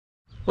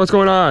What's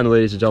going on,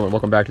 ladies and gentlemen?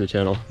 Welcome back to the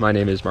channel. My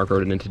name is Mark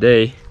Roden, and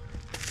today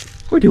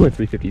we're doing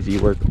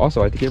 350Z work. Also,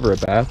 I had to give her a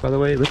bath, by the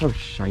way. Look how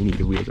shiny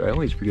the wheels are. I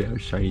always forget how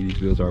shiny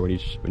these wheels are when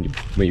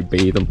you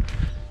bathe them.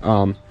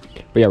 But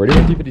yeah, we're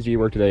doing 350Z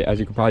work today. As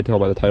you can probably tell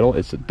by the title,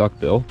 it's a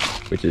Duckbill,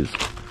 which is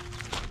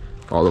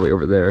all the way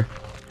over there.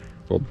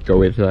 We'll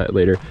go into that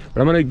later,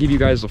 but I'm going to give you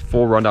guys a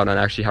full rundown on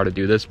actually how to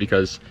do this,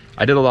 because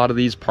I did a lot of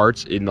these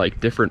parts in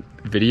like different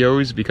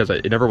videos because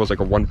it never was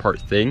like a one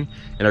part thing,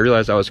 and I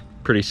realized I was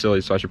pretty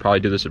silly, so I should probably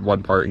do this in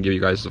one part and give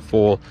you guys the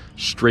full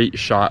straight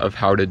shot of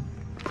how to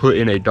put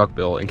in a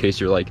duckbill in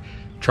case you're like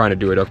trying to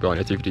do a duckbill on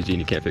your 350Z and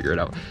you can't figure it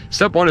out.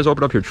 Step one is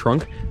open up your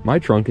trunk. My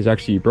trunk is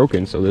actually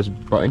broken, so this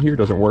button here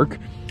doesn't work.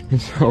 And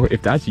so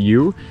if that's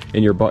you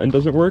and your button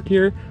doesn't work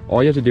here,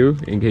 all you have to do,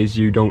 in case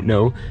you don't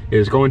know,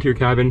 is go into your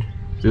cabin.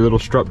 The little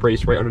strut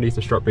brace, right underneath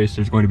the strut brace,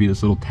 there's going to be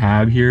this little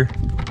tab here.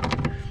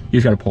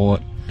 You just gotta pull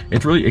it. It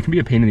can be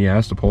a pain in the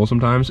ass to pull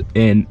sometimes,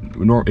 and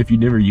if you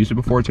never used it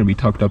before, it's gonna be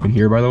tucked up in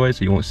here, by the way,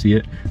 so you won't see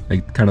it,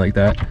 like kind of like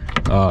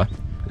that.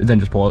 Then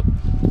just pull it,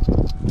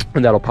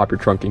 and that'll pop your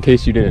trunk, in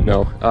case you didn't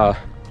know.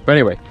 But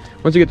anyway,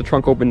 once you get the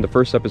trunk open, the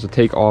first step is to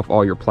take off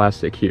all your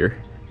plastic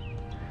here,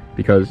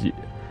 because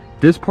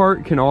this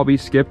part can all be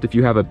skipped if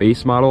you have a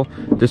base model.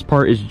 This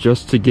part is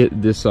just to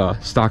get this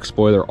stock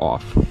spoiler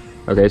off.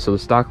 Okay, so the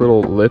stock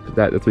little lip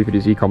that the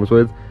 350Z comes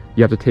with,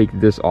 you have to take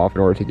this off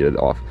in order to get it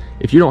off.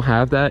 If you don't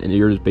have that and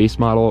you're just base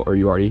model, or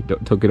you already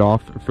took it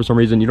off for some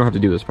reason, you don't have to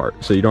do this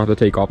part. So you don't have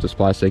to take off this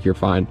plastic, you're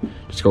fine.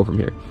 Just go from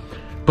here.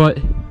 But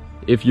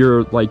if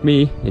you're like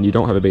me and you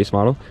don't have a base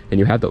model and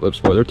you have that lip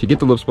spoiler, to get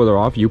the lip spoiler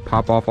off, you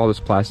pop off all this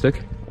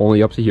plastic,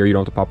 only up to here. You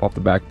don't have to pop off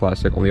the back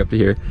plastic, only up to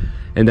here.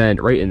 And then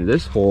right in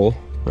this hole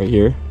right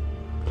here,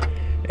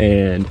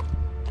 and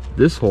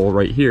this hole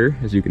right here,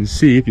 as you can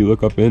see, if you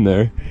look up in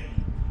there,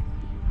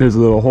 there's a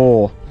little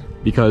hole,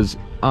 because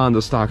on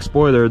the stock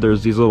spoiler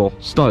there's these little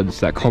studs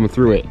that come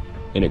through it,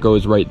 and it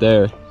goes right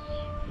there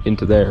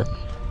into there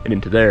and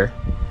into there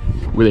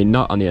with a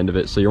nut on the end of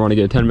it. So you want to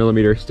get a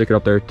 10mm, stick it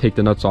up there, take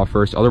the nuts off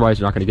first, otherwise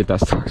you're not going to get that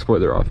stock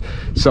spoiler off.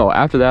 So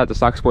after that, the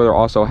stock spoiler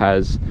also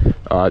has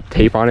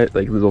tape on it,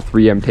 like little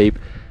 3M tape.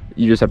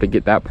 You just have to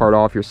get that part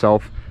off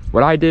yourself.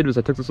 What I did was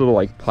I took this little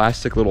like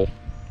plastic little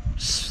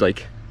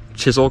like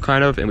chisel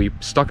kind of, and we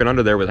stuck it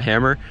under there with a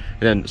hammer,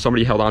 and then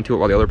somebody held onto it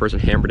while the other person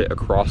hammered it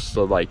across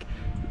the like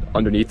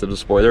underneath of the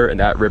spoiler, and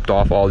that ripped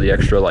off all the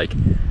extra like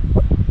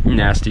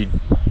nasty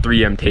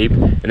 3M tape,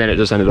 and then it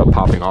just ended up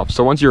popping off.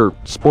 So once your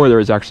spoiler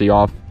is actually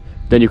off,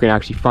 then you can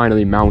actually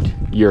finally mount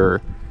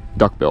your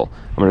duckbill.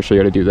 I'm going to show you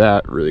how to do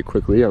that really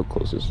quickly. I'll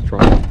close this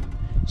trunk.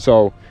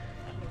 So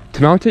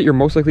to mount it, you're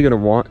most likely going to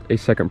want a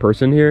second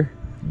person here,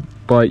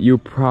 but you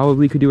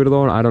probably could do it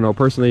alone. I don't know.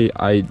 Personally,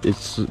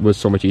 it was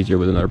so much easier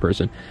with another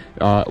person.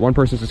 One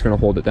person's just going to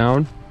hold it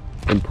down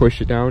and push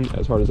it down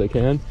as hard as they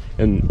can,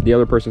 and the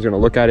other person's going to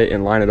look at it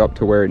and line it up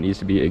to where it needs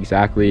to be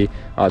exactly.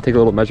 Take a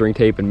little measuring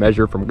tape and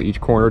measure from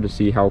each corner to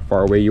see how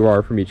far away you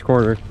are from each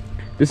corner.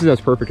 This is as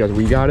perfect as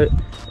we got it,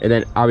 and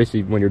then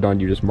obviously when you're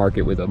done, you just mark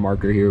it with a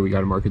marker here. We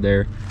got a marker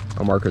there,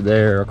 a marker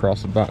there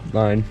across the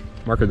line,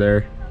 marker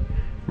there,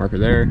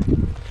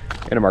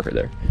 and a marker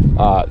there.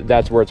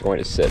 That's where it's going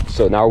to sit.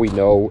 So now we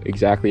know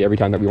exactly, every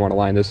time that we want to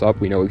line this up,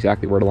 we know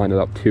exactly where to line it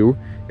up to,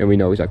 and we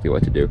know exactly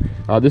what to do.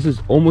 This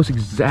is almost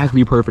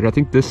exactly perfect. I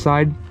think this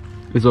side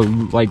is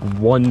like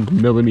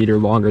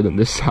 1mm longer than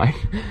this side.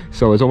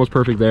 So it's almost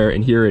perfect there,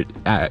 and here it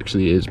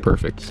actually is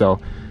perfect.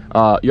 So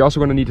you're also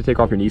going to need to take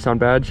off your Nissan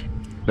badge.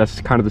 That's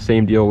kind of the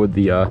same deal with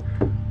the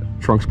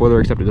trunk spoiler,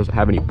 except it doesn't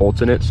have any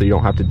bolts in it, so you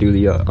don't have to do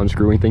the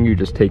unscrewing thing. You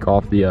just take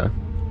off the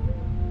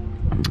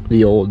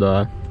old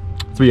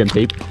 3M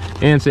tape,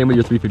 and same with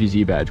your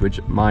 350Z badge,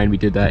 which mine, we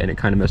did that and it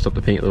kind of messed up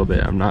the paint a little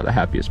bit. I'm not the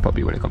happiest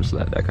puppy when it comes to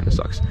that. That kind of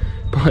sucks,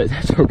 but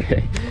that's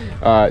okay.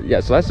 Yeah,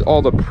 so that's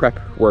all the prep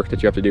work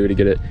that you have to do to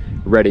get it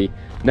ready.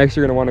 Next,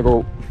 you're going to want to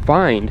go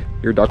find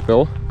your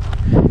duckbill,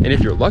 and if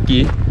you're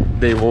lucky,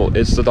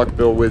 it's the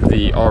duckbill with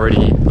the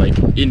already like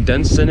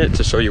indents in it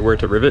to show you where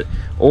to rivet,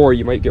 or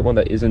you might get one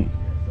that isn't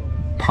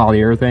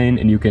polyurethane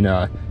and you can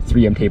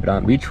 3M tape it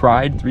on. We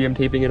tried 3M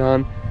taping it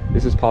on.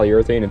 This is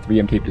polyurethane, and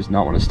 3M tape does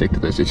not want to stick to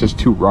this. It's just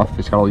too rough.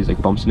 It's got all these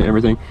like bumps in it and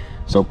everything.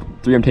 So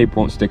 3M tape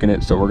won't stick in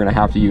it, so we're gonna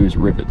have to use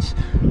rivets.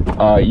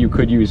 You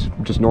could use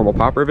just normal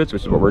pop rivets,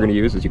 which is what we're gonna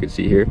use, as you can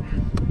see here.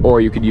 Or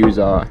you could use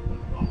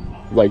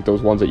like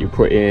those ones that you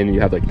put in,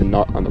 you have like the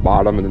nut on the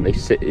bottom and then they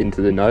sit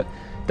into the nut.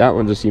 That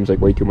one just seems like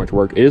way too much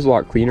work. It is a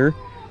lot cleaner.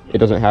 It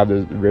doesn't have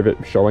the rivet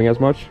showing as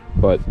much,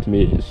 but to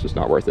me, it's just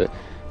not worth it.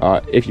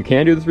 If you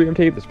can do the 3M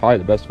tape, it's probably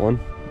the best one.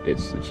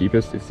 It's the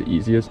cheapest, it's the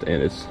easiest,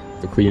 and it's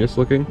the cleanest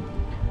looking,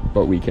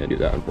 but we can't do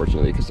that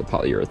unfortunately because of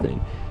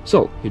polyurethane.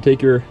 So you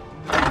take your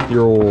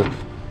old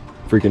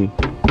freaking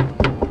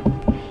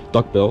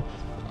duckbill,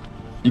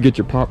 you get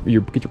your pop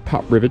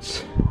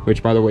rivets,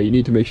 which by the way, you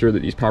need to make sure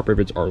that these pop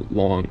rivets are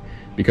long,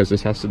 because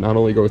this has to not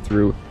only go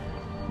through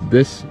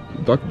this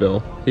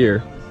duckbill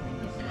here,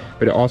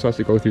 but it also has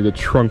to go through the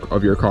trunk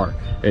of your car.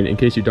 And in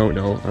case you don't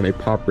know, on a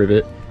pop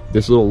rivet,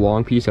 This little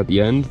long piece at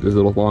the end, this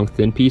little long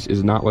thin piece,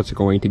 is not what's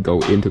going to go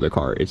into the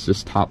car. It's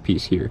this top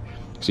piece here.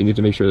 So you need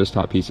to make sure this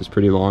top piece is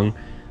pretty long.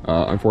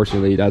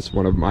 Unfortunately, that's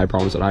one of my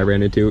problems that I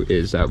ran into,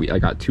 is that I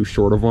got too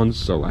short of ones,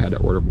 so I had to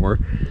order more.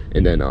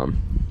 And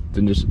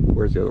then just,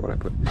 where's the other one I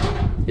put?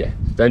 Yeah,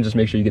 then just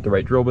make sure you get the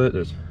right drill bit.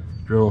 There's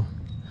drill,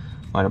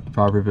 line up the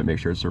top rivet, make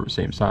sure it's the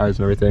same size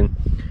and everything,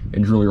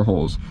 and drill your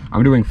holes.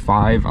 I'm doing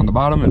 5 on the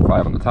bottom and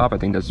 5 on the top. I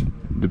think that's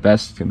the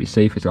best. It's gonna be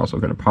safe. It's also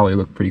gonna probably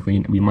look pretty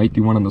clean. We might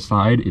do one on the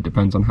side. It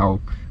depends on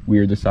how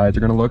weird the sides are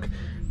gonna look.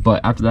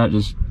 But after that,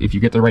 just, if you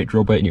get the right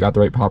drill bit and you got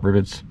the right pop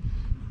rivets,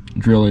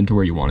 drill into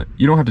where you want it.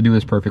 You don't have to do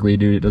this perfectly,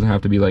 dude. It doesn't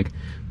have to be like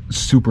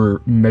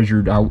super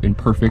measured out and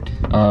perfect,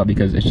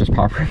 because it's just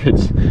pop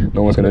rivets.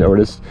 No one's gonna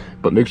notice.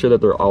 But make sure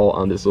that they're all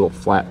on this little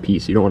flat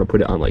piece. You don't want to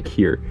put it on like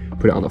here.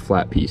 Put it on the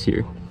flat piece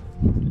here.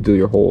 Do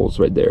your holes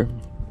right there.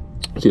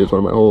 See, there's one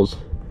of my holes,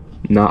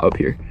 not up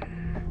here.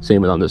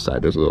 Same with on this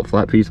side. There's a little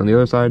flat piece on the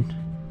other side.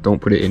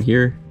 Don't put it in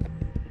here.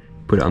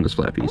 Put it on this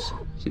flat piece.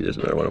 See, there's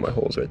another one of my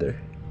holes right there.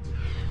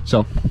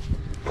 So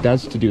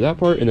that's to do that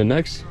part. And then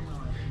next,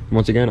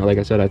 once again, like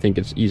I said, I think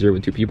it's easier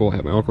with 2 people. I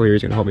have my uncle here,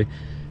 he's gonna help me.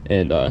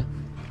 And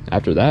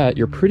after that,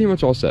 you're pretty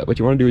much all set. What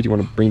you wanna do is you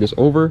wanna bring this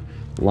over,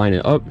 line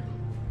it up,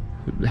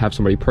 have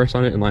somebody press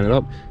on it and line it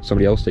up.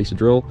 Somebody else takes a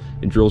drill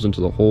and drills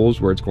into the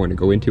holes where it's going to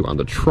go into on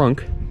the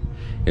trunk.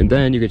 And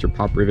then you get your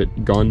pop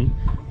rivet gun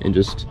and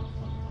just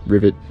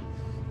rivet,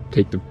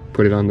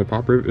 put it on the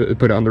pop rivet,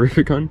 put it on the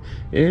rivet gun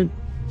and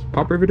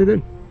pop rivet it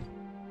in.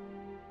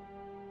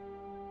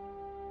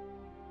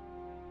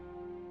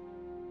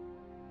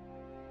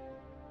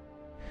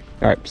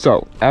 All right,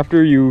 so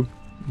after you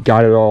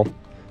got it all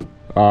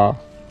the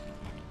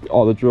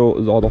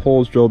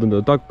holes drilled into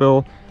the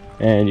duckbill,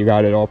 and you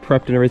got it all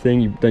prepped and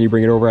everything, then you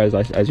bring it over, as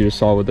you just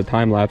saw with the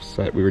time lapse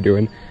that we were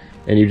doing,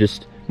 and you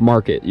just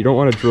mark it. You don't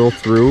want to drill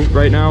through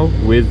right now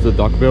with the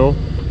duckbill,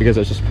 because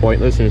it's just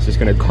pointless and it's just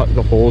going to cut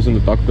the holes in the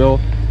duckbill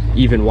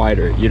even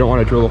wider. You don't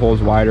want to drill the holes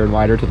wider and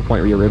wider to the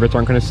point where your rivets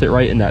aren't going to sit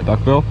right in that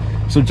duckbill.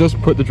 So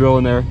just put the drill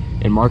in there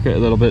and mark it a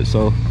little bit.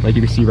 So like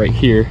you can see right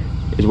here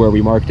is where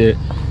we marked it.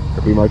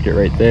 We marked it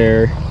right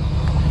there,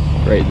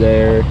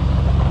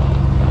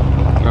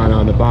 and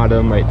on the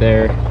bottom, right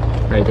there,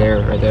 right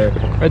there, right there,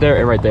 right there,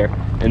 and right there.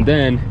 And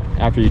then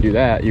after you do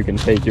that, you can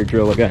take your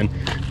drill again.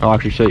 I'll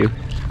actually show you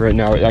right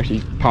now. It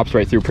actually pops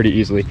right through pretty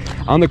easily.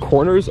 On the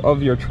corners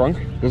of your trunk,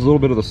 there's a little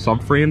bit of the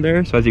subframe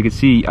there. So as you can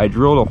see, I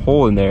drilled a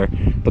hole in there,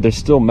 but there's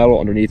still metal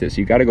underneath it.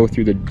 So you got to go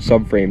through the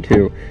subframe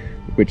too,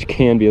 which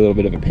can be a little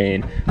bit of a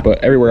pain.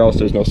 But everywhere else,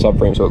 there's no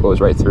subframe, so it goes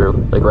right through,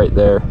 like right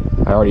there.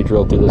 I already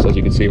drilled through this, as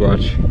you can see,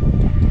 watch.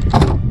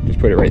 Just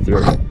put it right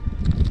through.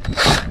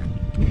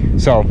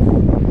 So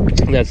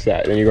that's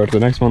that. Then you go to the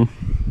next one,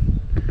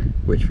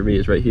 which for me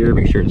is right here.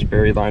 Make sure it's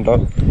very lined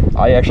up.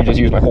 I actually just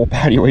use my whole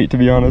body weight, to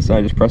be honest.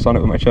 I just press on it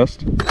with my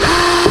chest. And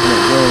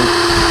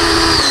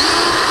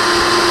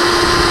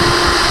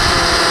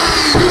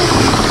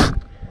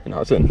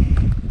now it's in.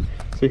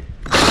 See?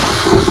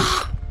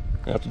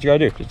 That's what you gotta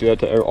do. Just do that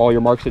to all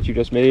your marks that you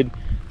just made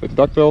with the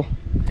duckbill,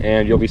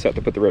 and you'll be set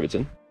to put the rivets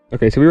in.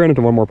 Okay, so we ran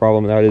into one more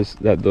problem, and that is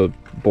that the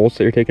bolts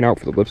that you're taking out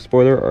for the lift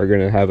spoiler are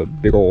gonna have a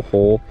big old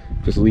hole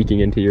just leaking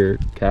into your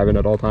cabin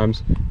at all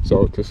times.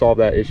 So to solve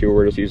that issue,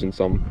 we're just using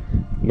some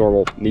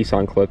normal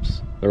Nissan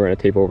clips that we're gonna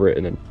tape over it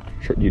and then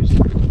use,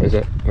 what is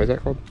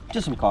that called?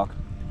 Just some caulk.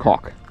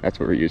 Caulk, that's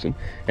what we're using.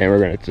 And we're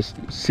gonna just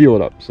seal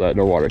it up so that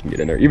no water can get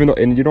in there. Even though,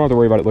 and you don't have to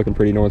worry about it looking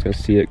pretty, no one's gonna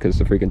see it because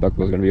the freaking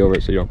duckbill is gonna be over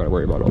it, so you don't gotta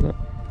worry about all that.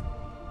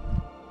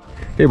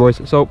 Okay boys,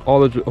 so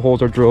all the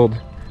holes are drilled.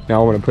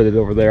 Now I'm gonna put it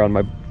over there on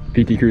my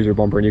PT Cruiser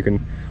bumper, and you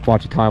can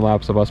watch a time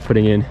lapse of us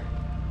putting in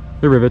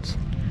the rivets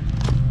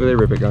with a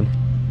rivet gun.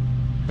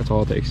 That's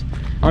all it takes. I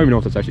don't even know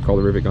if that's actually called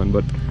a rivet gun,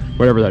 but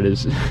whatever that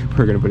is,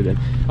 we're gonna put it in.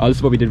 This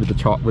is what we did with the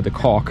chalk, with the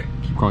caulk. I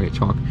keep calling it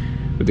chalk.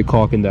 With the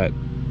caulk in that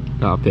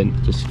pin,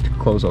 just to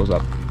close those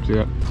up. See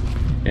that?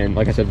 And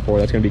like I said before,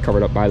 that's gonna be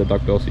covered up by the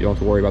duckbill, so you don't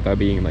have to worry about that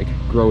being like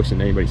gross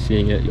and anybody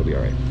seeing it. You'll be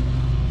all right.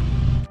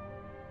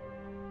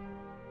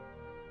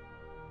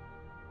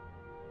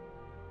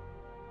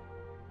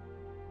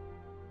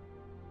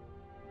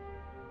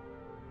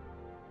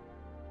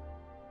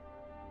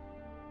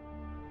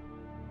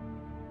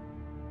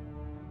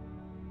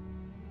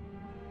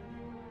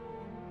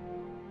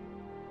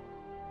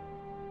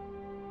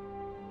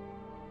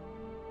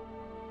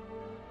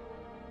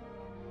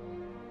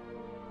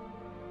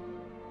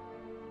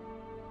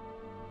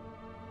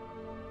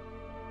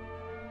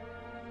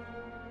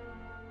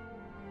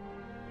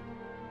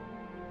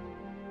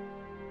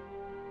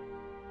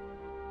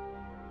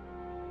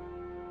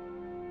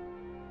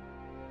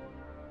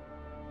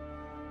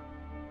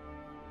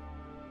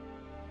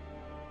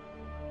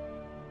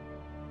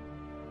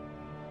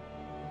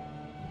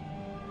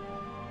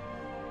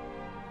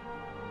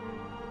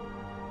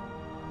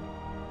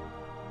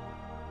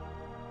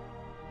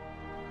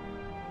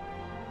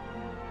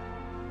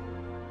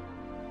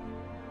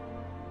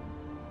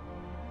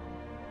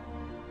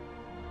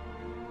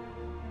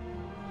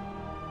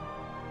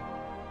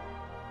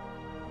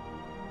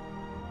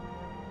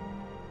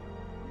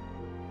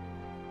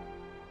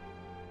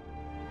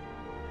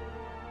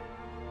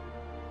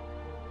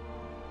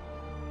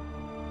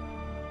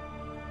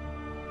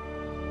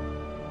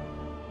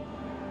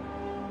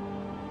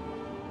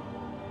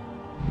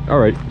 All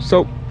right,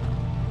 so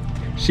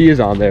she is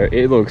on there.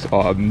 It looks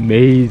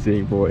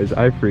amazing, boys.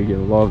 I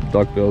freaking love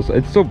duckbills.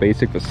 It's so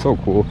basic but so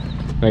cool.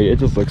 Like, it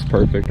just looks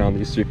perfect on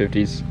these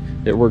 350s.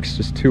 It works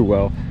just too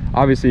well.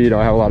 Obviously, you know,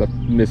 I have a lot of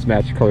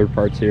mismatched colored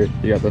parts here.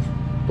 You got the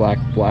black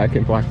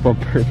and black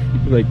bumper,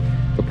 like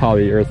the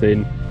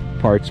polyurethane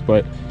parts,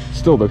 but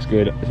still looks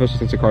good, especially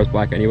since the car is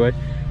black anyway.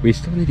 We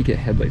still need to get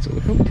headlights.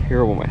 Look how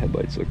terrible my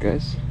headlights look,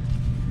 guys.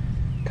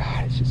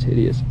 God, it's just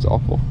hideous. It's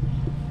awful.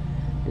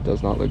 It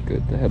does not look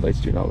good. The headlights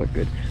do not look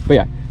good. But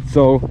yeah,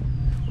 so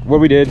what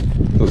we did,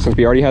 since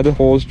we already had the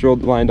holes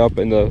drilled lined up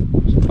in the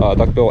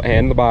duckbill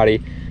and the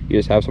body, you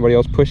just have somebody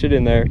else push it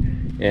in there,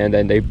 and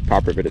then they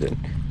pop rivet it in.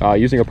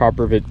 Using a pop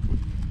rivet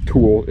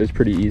tool is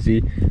pretty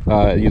easy.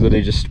 You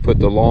literally just put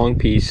the long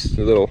piece,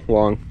 the little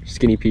long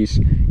skinny piece,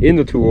 in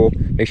the tool.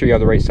 Make sure you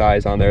have the right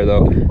size on there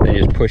though. Then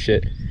you just push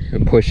it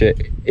and push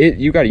it.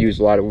 You got to use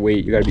a lot of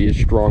weight. You got to be a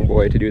strong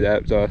boy to do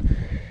that.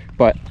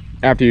 But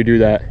after you do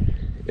that,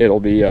 it'll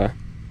be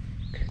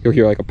you'll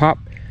hear like a pop,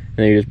 and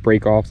then you just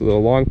break off the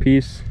little long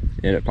piece,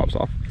 and it pops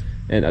off.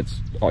 And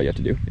that's all you have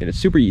to do. And it's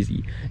super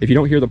easy. If you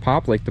don't hear the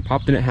pop, like the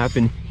pop didn't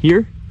happen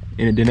here,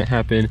 and it didn't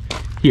happen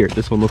here.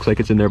 This one looks like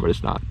it's in there, but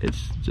it's not.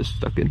 It's just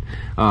stuck in.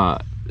 As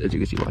you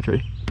can see, watch,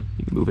 right?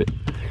 You can move it.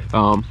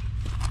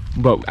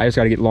 But I just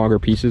got to get longer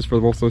pieces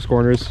for both those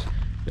corners,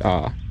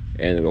 and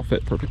it'll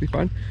fit perfectly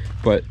fine.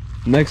 But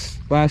last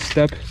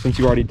step, since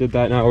you already did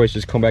that, now is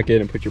just come back in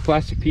and put your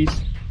plastic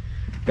piece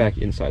back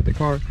inside the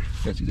car.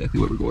 That's exactly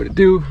what we're going to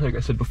do. Like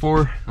I said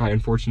before, I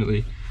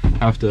unfortunately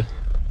have to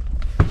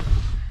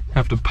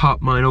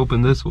pop mine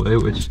open this way,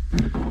 which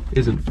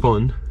isn't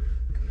fun.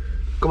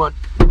 Come on,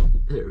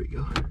 there we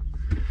go.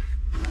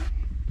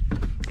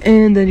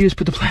 And then you just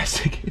put the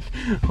plastic in.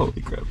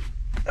 Holy crap.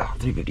 Oh,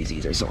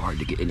 350Zs are so hard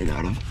to get in and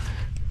out of.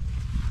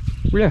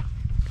 Yeah,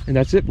 and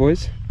that's it,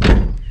 boys.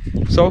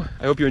 So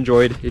I hope you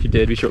enjoyed. If you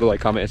did, be sure to like,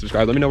 comment, and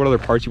subscribe. Let me know what other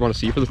parts you want to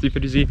see for the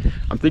 350Z.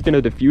 I'm thinking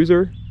a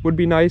diffuser would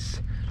be nice.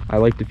 I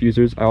like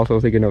diffusers. I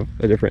also thinking of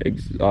a different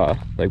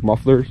like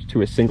muffler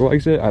to a single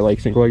exit. I like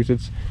single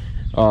exits.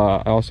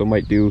 I also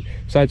might do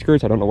side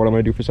skirts. I don't know what I'm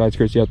going to do for side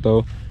skirts yet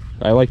though.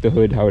 I like the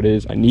hood how it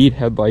is. I need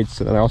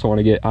headlights, and I also want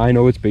to get, I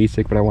know it's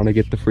basic, but I want to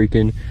get the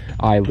freaking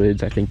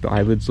eyelids. I think the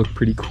eyelids look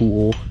pretty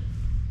cool.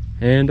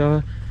 And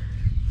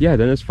yeah,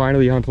 then it's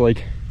finally on to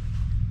like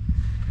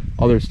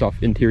other stuff,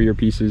 interior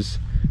pieces,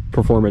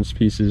 performance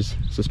pieces,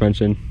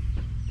 suspension,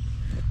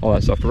 all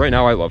that stuff. But right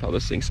now I love how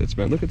this thing sits,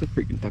 man. Look at the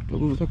freaking duckbill.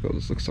 Look,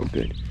 this looks so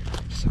good.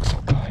 This looks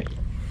so good.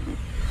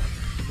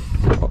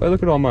 Oh,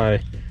 look at all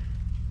my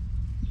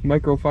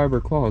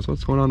microfiber claws.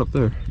 What's going on up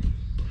there?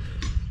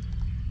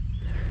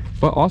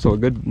 But also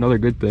another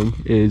good thing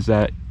is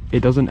that it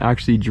doesn't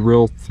actually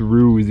drill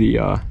through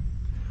the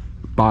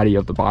body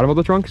of the bottom of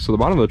the trunk, so the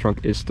bottom of the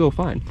trunk is still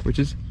fine, which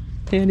is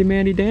handy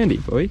mandy dandy,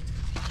 boy.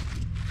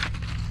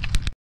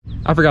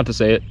 I forgot to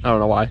say it. I don't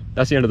know why.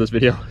 That's the end of this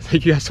video.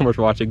 Thank you guys so much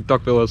for watching.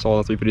 Duckbill is all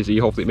on 350Z.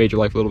 Hopefully it made your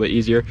life a little bit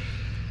easier.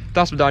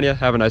 Das Vidania.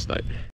 Have a nice night.